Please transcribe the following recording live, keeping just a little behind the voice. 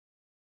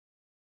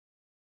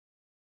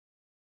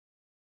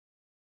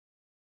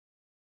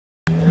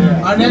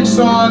Our next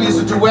song is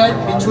a duet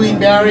between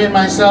Barry and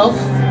myself,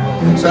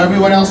 so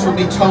everyone else will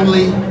be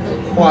totally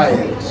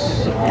quiet.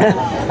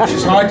 Which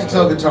is hard to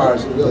tell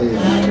guitars, it really is.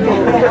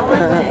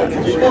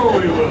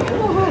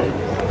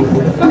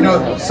 You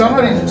know,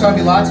 somebody told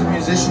me lots of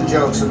musician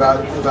jokes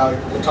about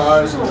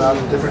guitars and about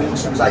different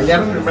instruments. I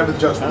never remember the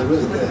jokes, but they're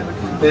really good.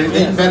 They're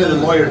even better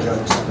than lawyer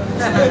jokes.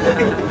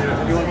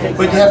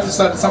 But you have to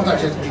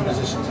sometimes you have to be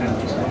musicians.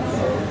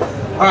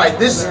 All right,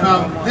 this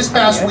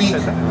past week,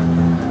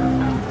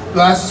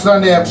 last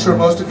Sunday, I'm sure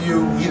most of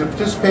you either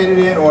participated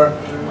in or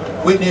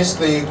witnessed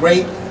the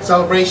great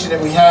celebration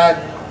that we had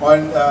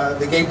on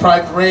the Gay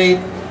Pride Parade.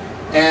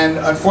 And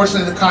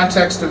unfortunately, the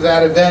context of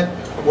that event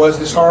was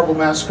this horrible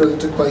massacre that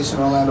took place in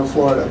Orlando,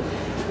 Florida.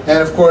 And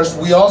of course,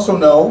 we also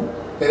know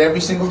that every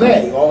single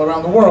day, all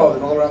around the world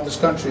and all around this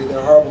country, there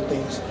are horrible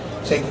things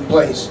taking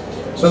place.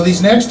 So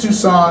these next two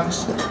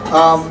songs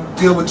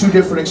deal with two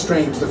different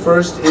extremes. The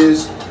first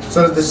is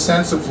sort of the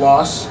sense of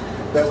loss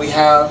that we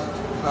have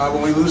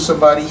when we lose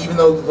somebody, even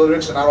though the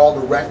lyrics are not all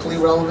directly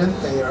relevant,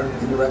 they are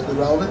indirectly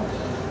relevant.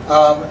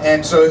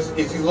 And so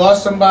if you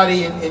lost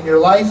somebody in your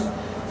life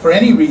for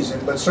any reason,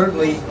 but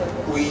certainly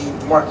we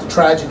mark the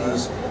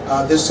tragedies,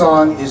 this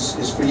song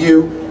is for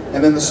you.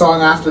 And then the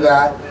song after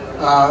that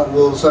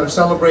will sort of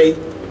celebrate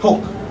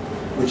hope,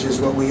 which is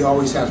what we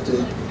always have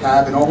to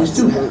have and always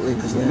do have,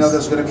 because we know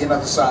there's going to be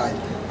another side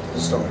to the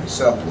story.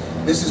 So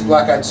this is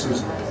Black-Eyed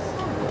Susan.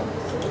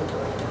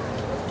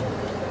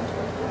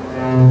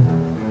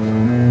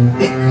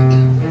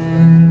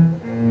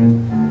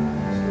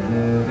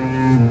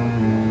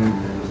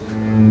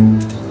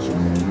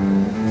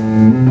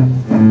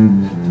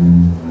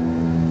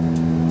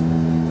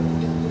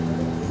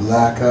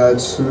 Black-eyed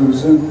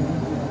Susan,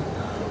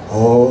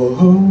 all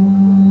alone.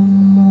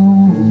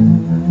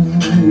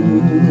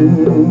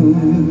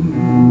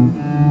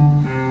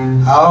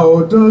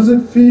 How does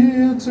it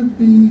feel to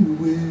be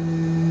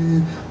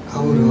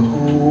without a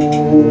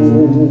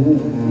home?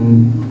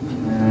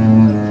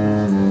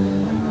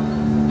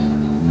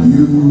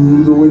 You,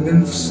 the wind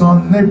and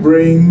sun, they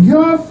bring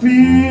your fears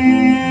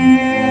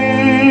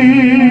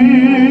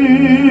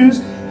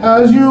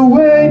as you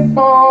wait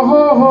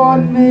for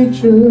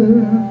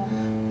nature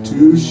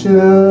to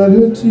shed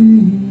her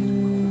tears.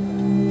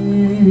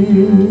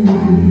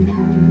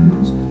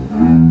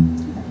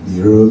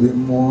 The early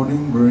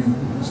morning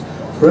brings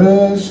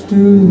fresh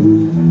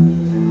dew.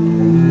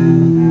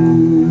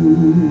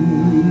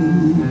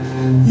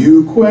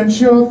 You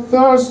quench your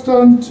thirst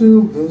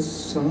until the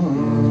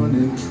sun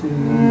intrudes.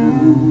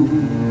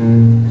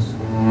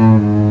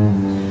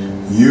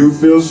 You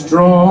feel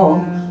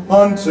strong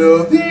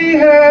until the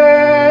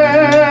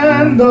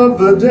end of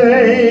the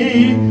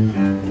day,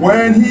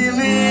 when he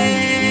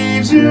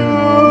leaves you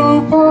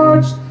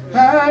parched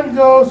and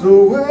goes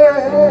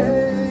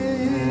away,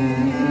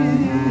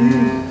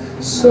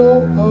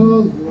 so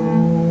alone.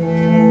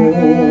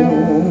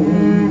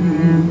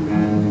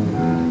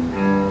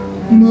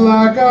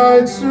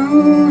 Black-eyed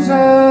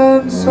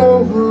Susan,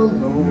 so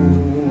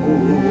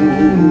alone.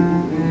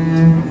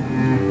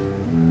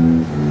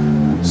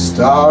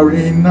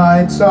 Starry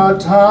nights are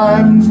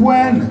times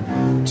when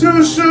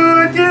two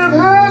should give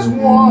as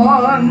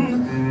one,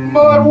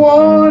 but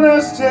one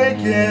has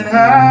taken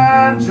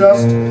and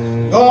just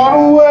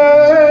gone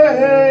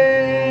away,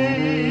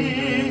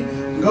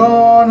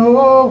 gone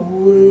away.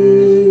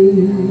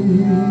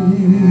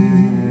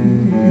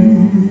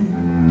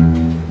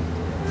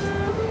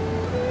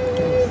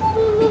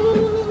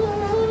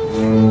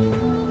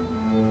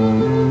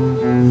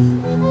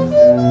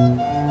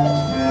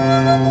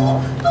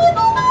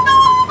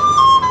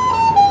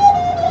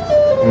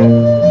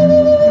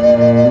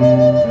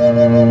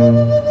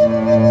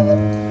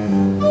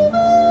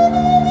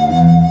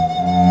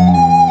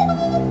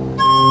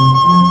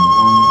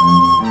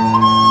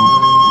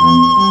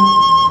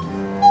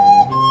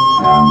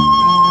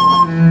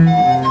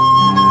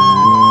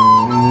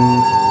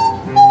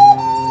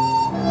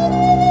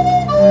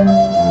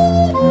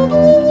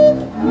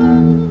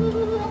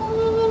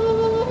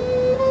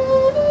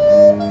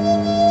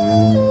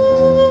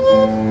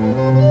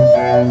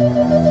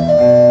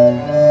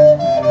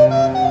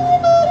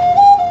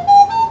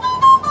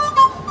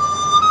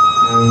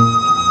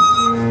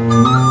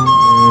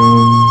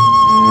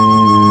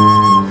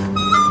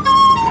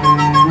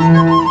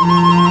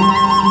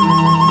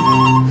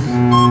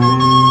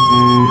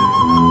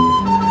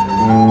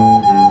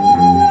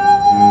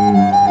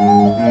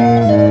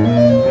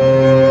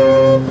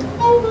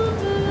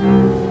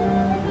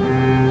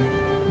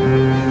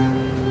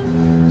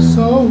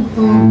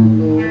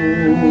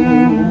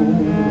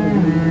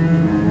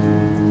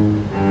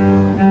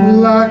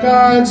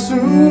 Black-eyed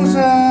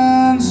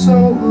Susan, so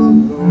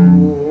alone.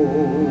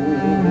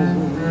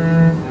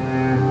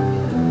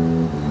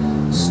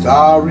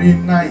 Starry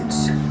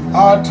nights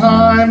are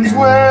times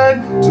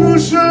when two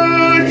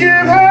should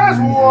give as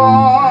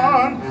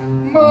one,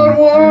 but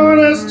one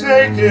has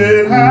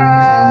taken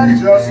and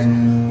just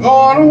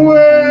gone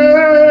away.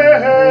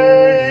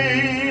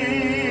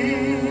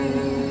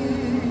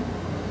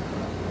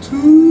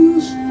 Two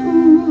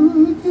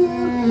should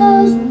give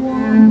as one,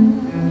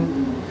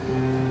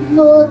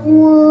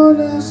 someone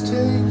has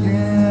taken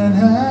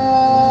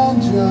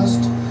and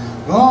just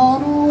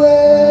gone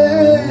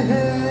away,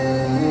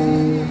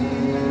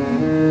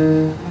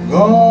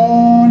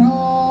 gone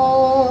away.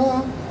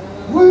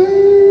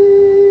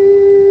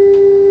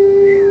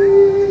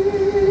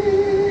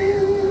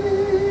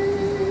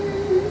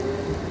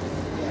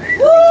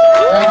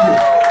 Thank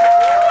you.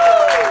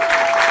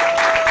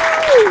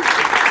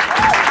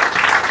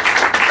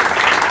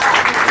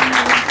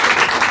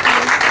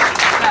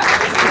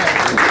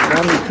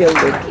 Mommy killed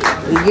it.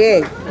 He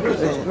did. It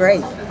was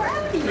great.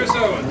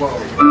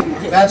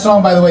 That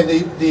song, by the way,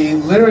 the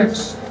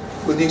lyrics,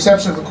 with the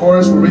exception of the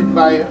chorus, were written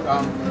by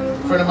a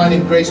friend of mine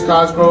named Grace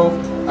Cosgrove.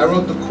 I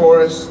wrote the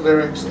chorus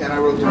lyrics and I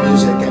wrote the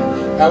music, and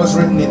that was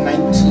written in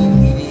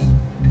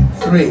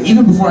 1983,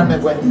 even before I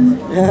met Wendy.